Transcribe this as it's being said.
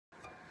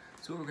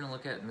So what we're going to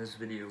look at in this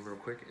video real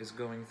quick is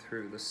going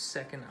through the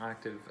second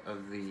octave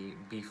of the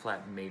B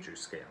flat major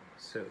scale.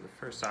 So the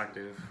first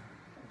octave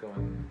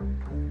going,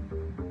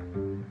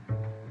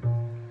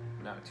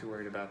 not too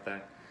worried about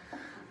that.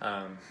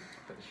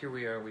 But here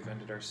we are, we've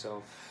ended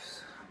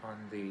ourselves on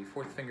the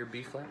fourth finger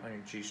B flat on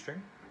your G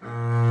string.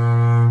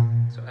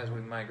 So as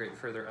we migrate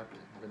further up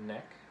the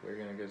neck, we're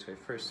going to go to a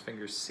first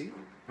finger C.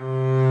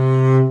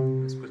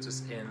 This puts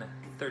us in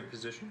third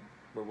position,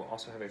 where we'll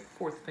also have a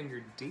fourth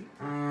finger D,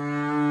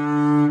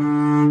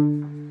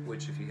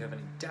 which if you have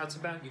any doubts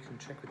about, you can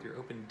check with your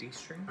open D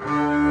string,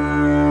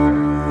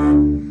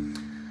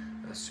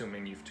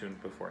 assuming you've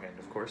tuned beforehand,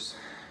 of course.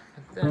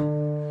 And then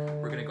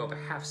we're going to go up a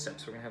half step,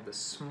 so we're going to have this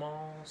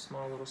small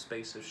little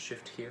space of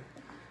shift here,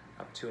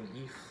 up to an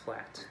E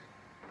flat.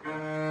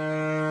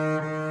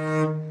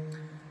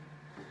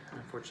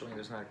 Unfortunately,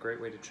 there's not a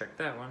great way to check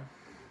that one.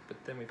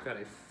 But then we've got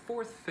a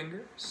fourth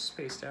finger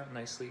spaced out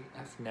nicely,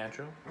 F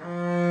natural.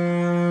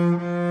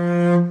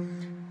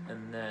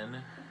 And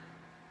then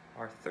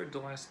our third to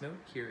last note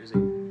here is a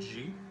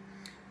G.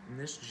 And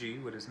this G,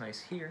 what is nice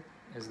here,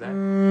 is that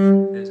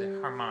it is a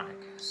harmonic.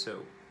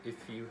 So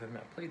if you have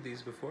not played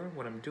these before,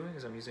 what I'm doing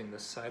is I'm using the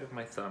side of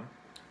my thumb,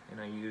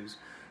 and I use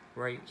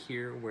right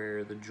here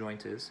where the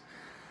joint is.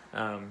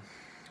 And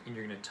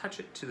you're going to touch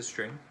it to the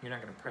string. You're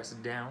not going to press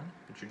down,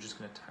 but you're just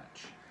going to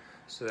touch.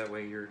 So that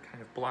way you're kind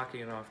of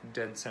blocking it off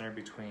dead center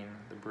between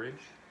the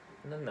bridge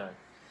and the nut.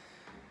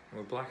 And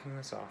we're blocking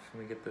this off,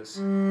 and we get this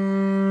nice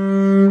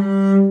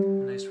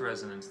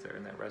resonance there,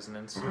 and that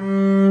resonance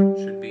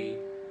should be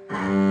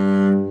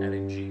at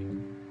a G.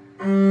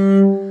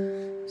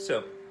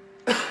 So,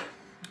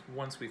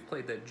 once we've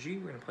played that G,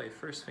 we're going to play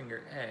first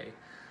finger A.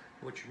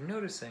 What you're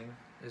noticing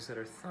is that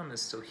our thumb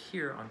is still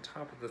here on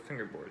top of the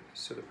fingerboard.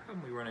 So the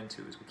problem we run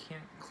into is we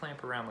can't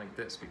clamp around like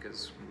this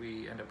because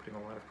we end up putting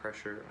a lot of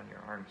pressure on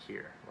your arm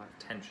here, a lot of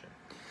tension.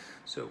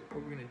 So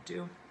what we're going to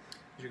do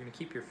is you're going to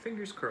keep your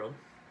fingers curled,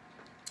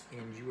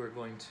 and you are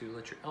going to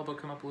let your elbow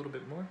come up a little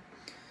bit more.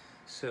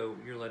 So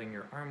you're letting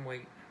your arm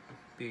weight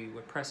be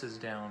what presses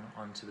down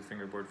onto the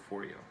fingerboard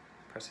for you.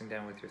 Pressing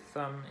down with your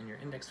thumb and your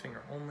index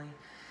finger only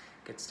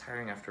gets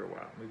tiring after a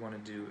while. We want to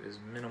do as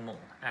minimal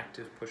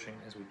active pushing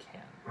as we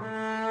can.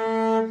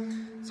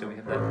 So we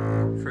have that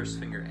first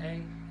finger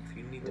A. If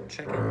you need to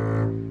check it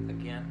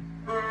again,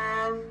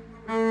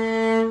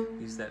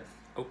 use that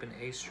open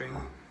A string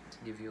to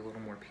give you a little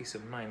more peace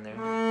of mind there.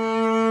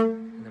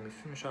 And then we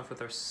finish off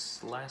with our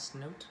last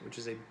note, which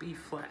is a B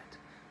flat.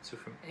 So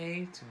from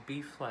A to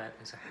B flat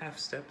is a half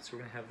step, so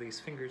we're going to have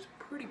these fingers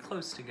pretty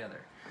close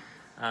together.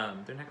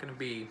 They're not going to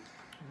be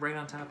right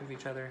on top of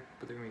each other,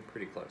 but they're going to be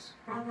pretty close.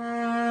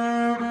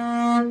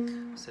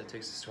 So that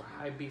takes us to a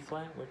high B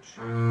flat, which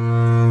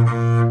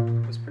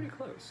was pretty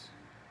close.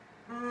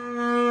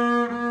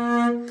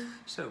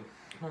 So,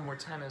 one more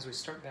time as we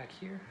start back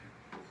here.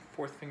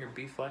 Fourth finger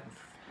B flat in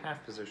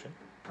half position.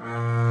 To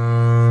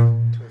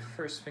a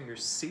first finger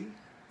C,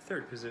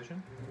 third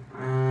position.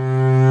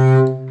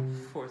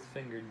 Fourth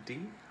finger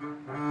D,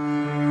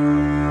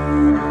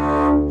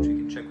 which we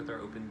can check with our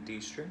open D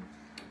string.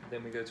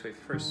 Then we go to a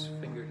first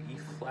finger E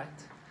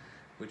flat,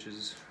 which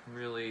is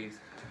really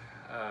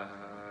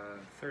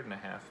third and a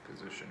half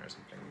position or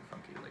something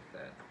funky like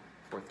that.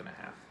 Fourth and a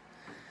half.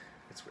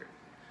 It's weird.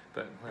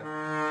 But we'll have E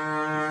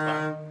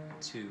flat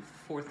to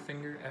fourth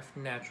finger F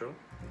natural,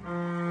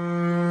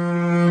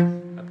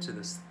 up to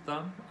this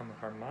thumb on the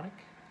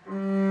harmonic,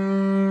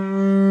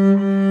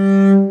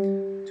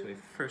 to a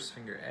first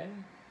finger A,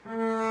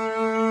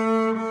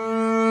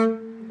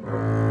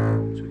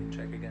 which we can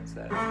check against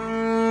that.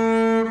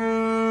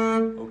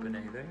 Open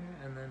A there,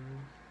 and then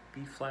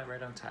B flat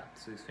right on top.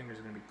 So these fingers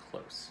are going to be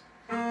close.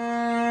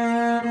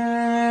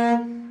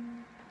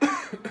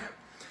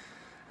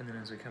 And then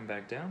as we come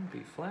back down, B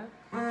flat,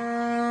 to A,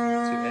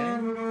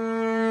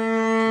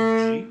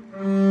 to G,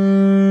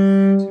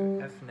 to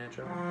F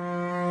natural, to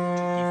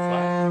E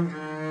flat,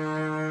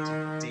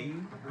 to D,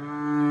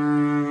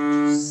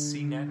 to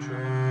C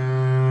natural,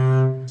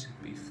 to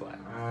B flat.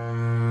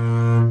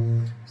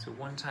 So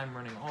one time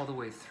running all the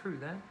way through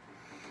that,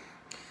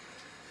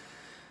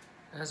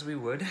 as we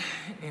would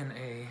in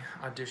a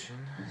audition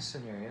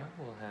scenario,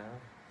 we'll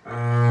have I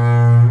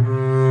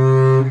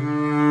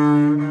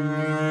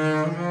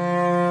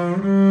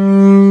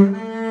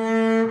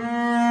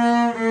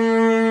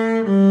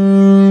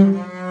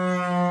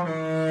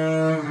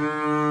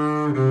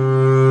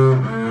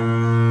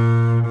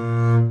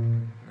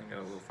got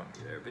a little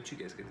funky there, but you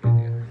guys get the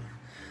idea.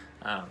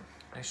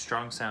 Nice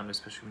strong sound,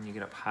 especially when you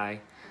get up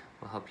high,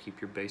 will help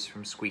keep your bass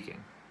from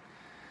squeaking.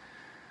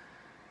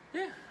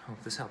 Yeah,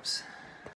 hope this helps.